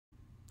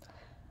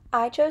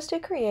I chose to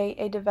create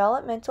a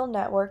developmental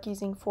network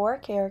using 4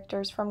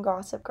 characters from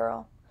Gossip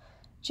Girl.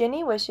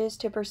 Jenny wishes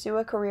to pursue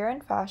a career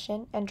in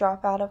fashion and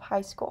drop out of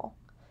high school.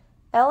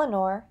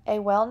 Eleanor, a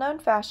well-known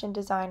fashion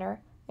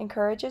designer,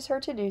 encourages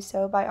her to do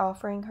so by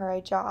offering her a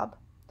job.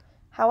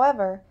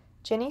 However,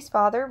 Jenny's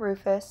father,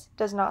 Rufus,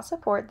 does not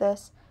support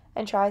this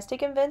and tries to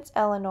convince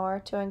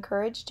Eleanor to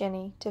encourage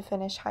Jenny to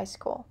finish high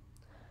school.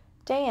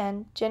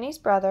 Dan, Jenny's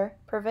brother,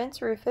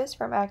 prevents Rufus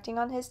from acting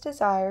on his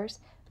desires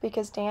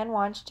because Dan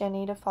wants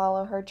Jenny to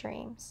follow her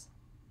dreams.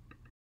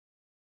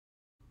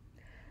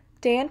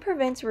 Dan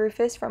prevents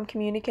Rufus from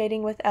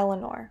communicating with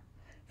Eleanor.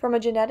 From a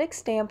genetic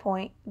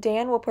standpoint,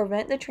 Dan will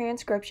prevent the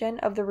transcription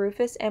of the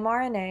Rufus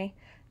mRNA,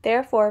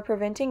 therefore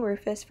preventing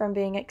Rufus from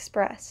being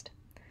expressed.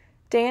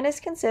 Dan is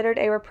considered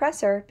a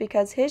repressor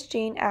because his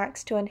gene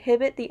acts to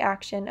inhibit the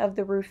action of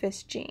the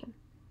Rufus gene.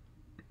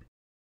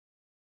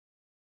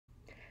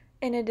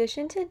 In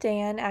addition to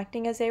Dan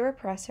acting as a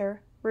repressor,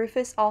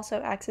 Rufus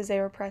also acts as a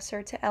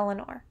repressor to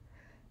Eleanor.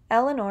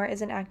 Eleanor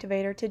is an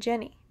activator to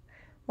Jenny.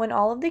 When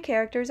all of the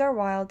characters are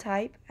wild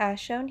type, as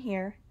shown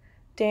here,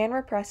 Dan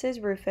represses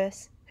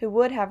Rufus, who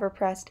would have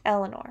repressed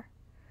Eleanor.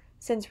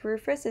 Since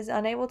Rufus is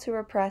unable to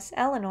repress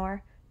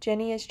Eleanor,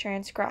 Jenny is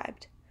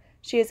transcribed.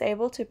 She is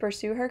able to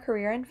pursue her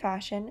career in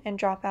fashion and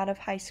drop out of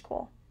high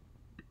school.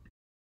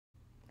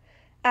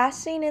 As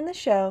seen in the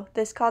show,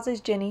 this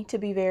causes Jenny to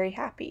be very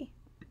happy.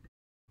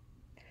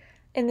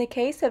 In the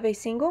case of a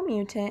single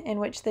mutant in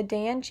which the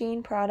Dan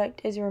gene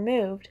product is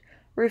removed,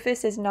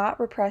 Rufus is not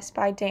repressed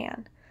by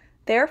Dan.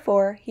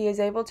 Therefore, he is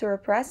able to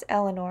repress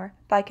Eleanor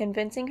by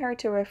convincing her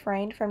to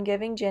refrain from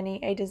giving Jenny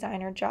a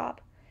designer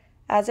job.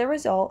 As a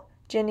result,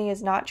 Jenny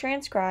is not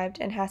transcribed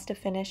and has to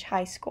finish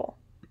high school.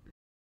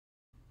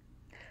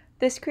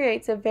 This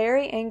creates a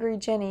very angry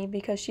Jenny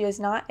because she is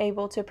not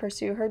able to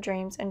pursue her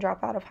dreams and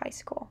drop out of high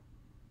school.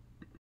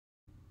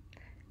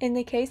 In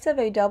the case of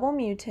a double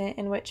mutant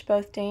in which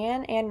both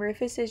Dan and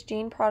Rufus's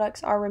gene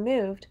products are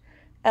removed,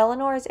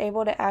 Eleanor is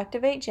able to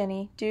activate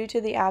Jenny due to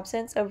the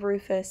absence of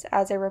Rufus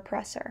as a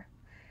repressor.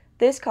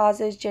 This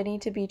causes Jenny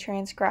to be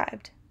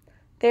transcribed.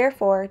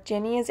 Therefore,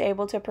 Jenny is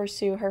able to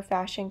pursue her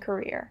fashion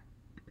career.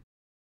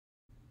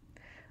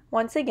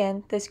 Once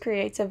again, this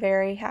creates a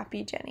very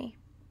happy Jenny.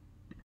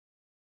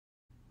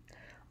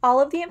 All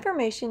of the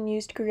information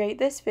used to create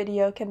this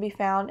video can be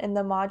found in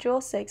the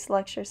Module 6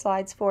 lecture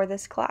slides for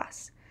this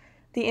class.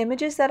 The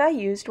images that I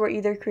used were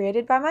either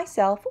created by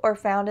myself or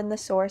found in the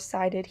source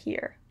cited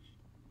here.